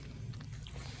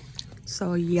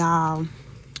So y'all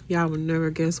will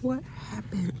never guess what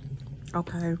happened.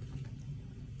 Okay.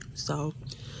 So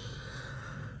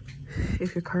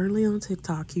if you're currently on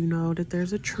TikTok, you know that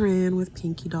there's a trend with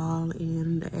Pinky Doll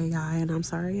and AI. And I'm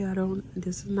sorry,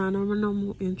 this is not a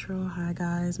normal intro. Hi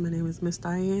guys, my name is Miss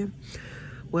Diane.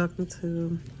 Welcome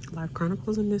to Life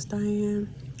Chronicles of Miss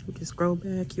Diane. You can scroll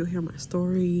back, you'll hear my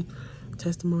story,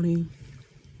 testimony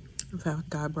of how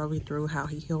God brought me through, how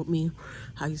he helped me,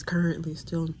 how he's currently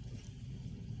still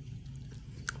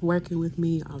working with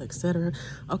me, all etc.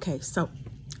 Okay, so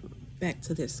back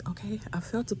to this. Okay, I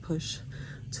felt a push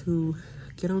to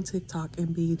get on TikTok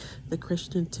and be the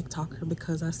Christian TikToker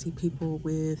because I see people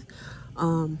with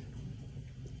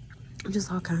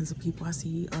just all kinds of people. I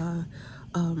see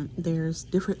there's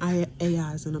different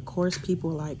AIs, and of course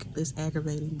people like it's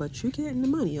aggravating, but you're getting the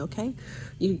money. Okay,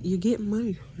 you get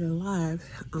money for your live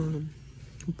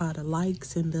by the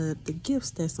likes and the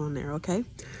gifts that's on there. Okay,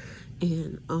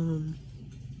 and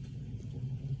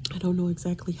I don't know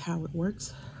exactly how it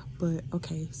works, but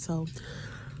okay, so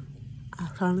I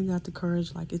finally got the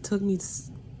courage. Like, it took me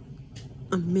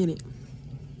a minute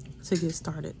to get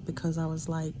started because I was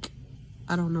like,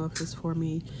 I don't know if it's for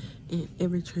me, and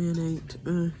every trend ain't,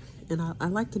 and I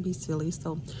like to be silly,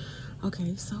 so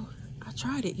okay, so I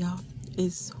tried it, y'all.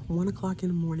 It's 1 o'clock in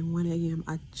the morning, 1 a.m.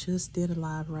 I just did a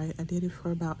live, right? I did it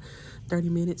for about 30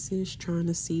 minutes ish, trying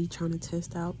to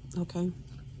test out, okay?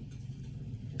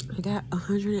 I got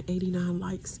 189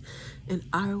 likes, and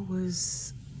I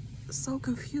was so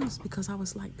confused because I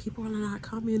was like, people are not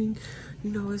commenting,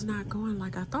 it's not going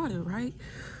like I thought it, right?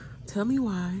 Tell me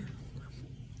why.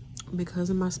 Because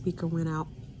of my speaker went out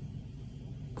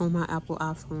on my Apple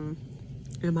iPhone,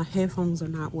 and my headphones are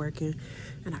not working,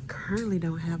 and I currently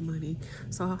don't have money.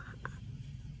 So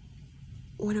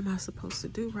what am I supposed to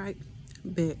do, right?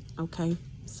 Bet, okay?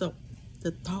 So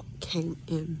the thought came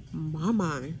in my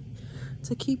mind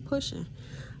to keep pushing.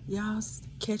 Y'all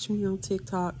catch me on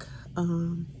TikTok.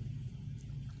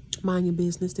 Mind your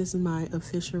business. This is my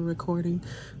official recording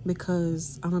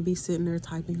because I'm gonna be sitting there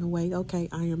typing away. Okay,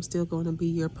 I am still gonna be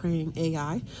your praying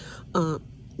AI.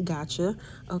 Gotcha.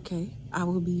 Okay, I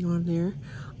will be on there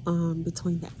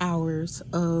between the hours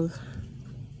of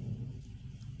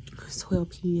 12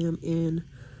 p.m. and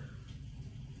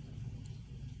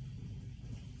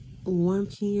 1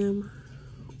 p.m.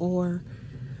 or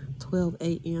 12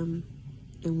 a.m.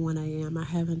 and 1 a.m. I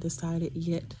haven't decided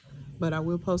yet, but I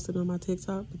will post it on my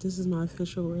TikTok. But this is my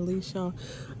official release, y'all.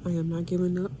 I am not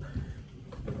giving up.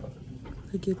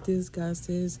 Get this. God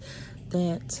says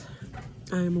that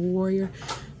I am a warrior,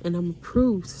 and I'm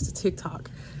approved to TikTok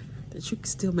that you can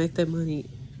still make that money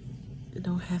and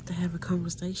don't have to have a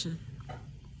conversation.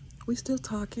 We still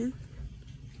talking.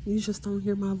 You just don't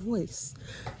hear my voice.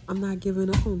 I'm not giving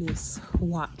up on this.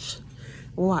 Watch.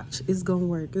 It's gonna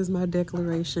work. It's my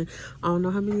declaration. I don't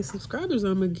know how many subscribers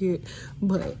I'm gonna get,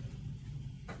 but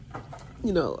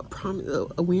I promise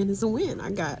a win is a win.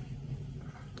 I got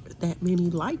that many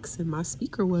likes, and my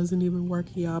speaker wasn't even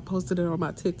working. Y'all, posted it on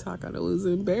my TikTok. I know it was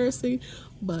embarrassing,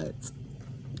 but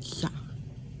yeah.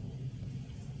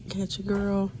 Catch a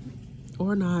girl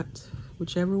or not,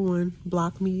 whichever one.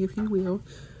 Block me if you will,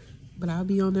 but I'll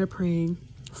be on there praying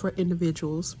for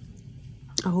individuals.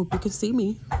 I hope you can see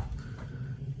me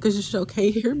because you sure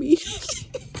can't hear me.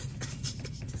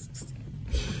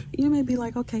 You may be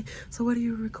like, okay, so what are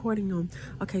you recording on?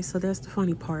 Okay, so that's the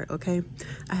funny part, okay?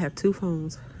 I have two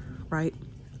phones, right?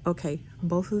 Okay,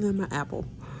 both of them are Apple.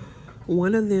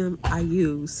 One of them I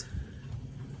use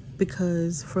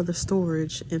because for the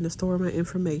storage and to store my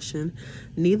information.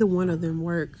 Neither one of them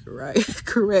work right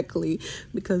correctly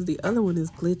because the other one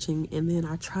is glitching. And then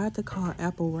I tried to call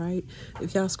Apple, right?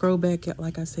 If y'all scroll back,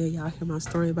 like I said, y'all hear my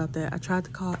story about that. I tried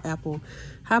to call Apple.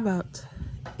 How about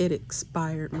it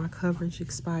expired? My coverage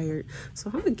expired. So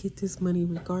I'm gonna get this money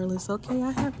regardless. Okay, I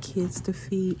have kids to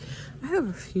feed, I have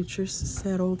a future to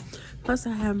settle, plus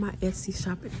I have my Etsy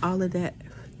shop and all of that.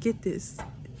 Get this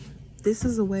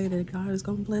is a way that God is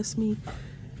gonna bless me,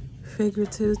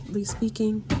 figuratively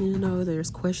speaking. There's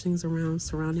questions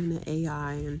surrounding the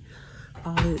AI and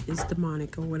all it is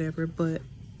demonic or whatever, but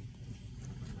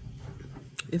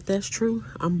if that's true,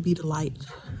 I'm gonna be the light.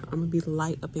 I'm gonna be the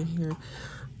light up in here,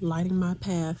 lighting my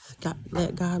path.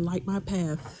 Let God light my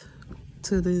path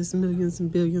to this millions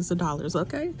and billions of dollars.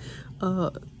 Okay, 2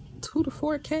 to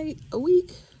 4K a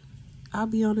week. I'll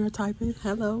be on there typing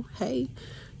hello, hey.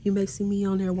 You may see me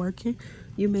on there working.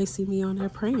 You may see me on there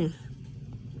praying.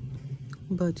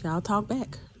 But y'all talk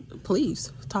back.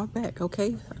 Please talk back,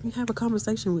 okay? Let me have a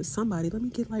conversation with somebody. Let me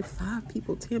get like 5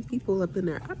 people, 10 people up in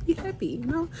there. I'd be happy,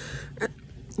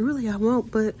 Really, I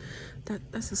won't, but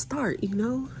that's a start,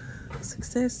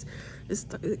 success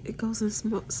it goes in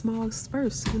small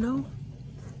spurts, you know.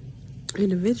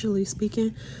 Individually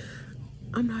speaking,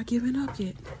 I'm not giving up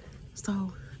yet.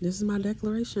 So this is my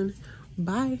declaration.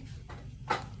 Bye.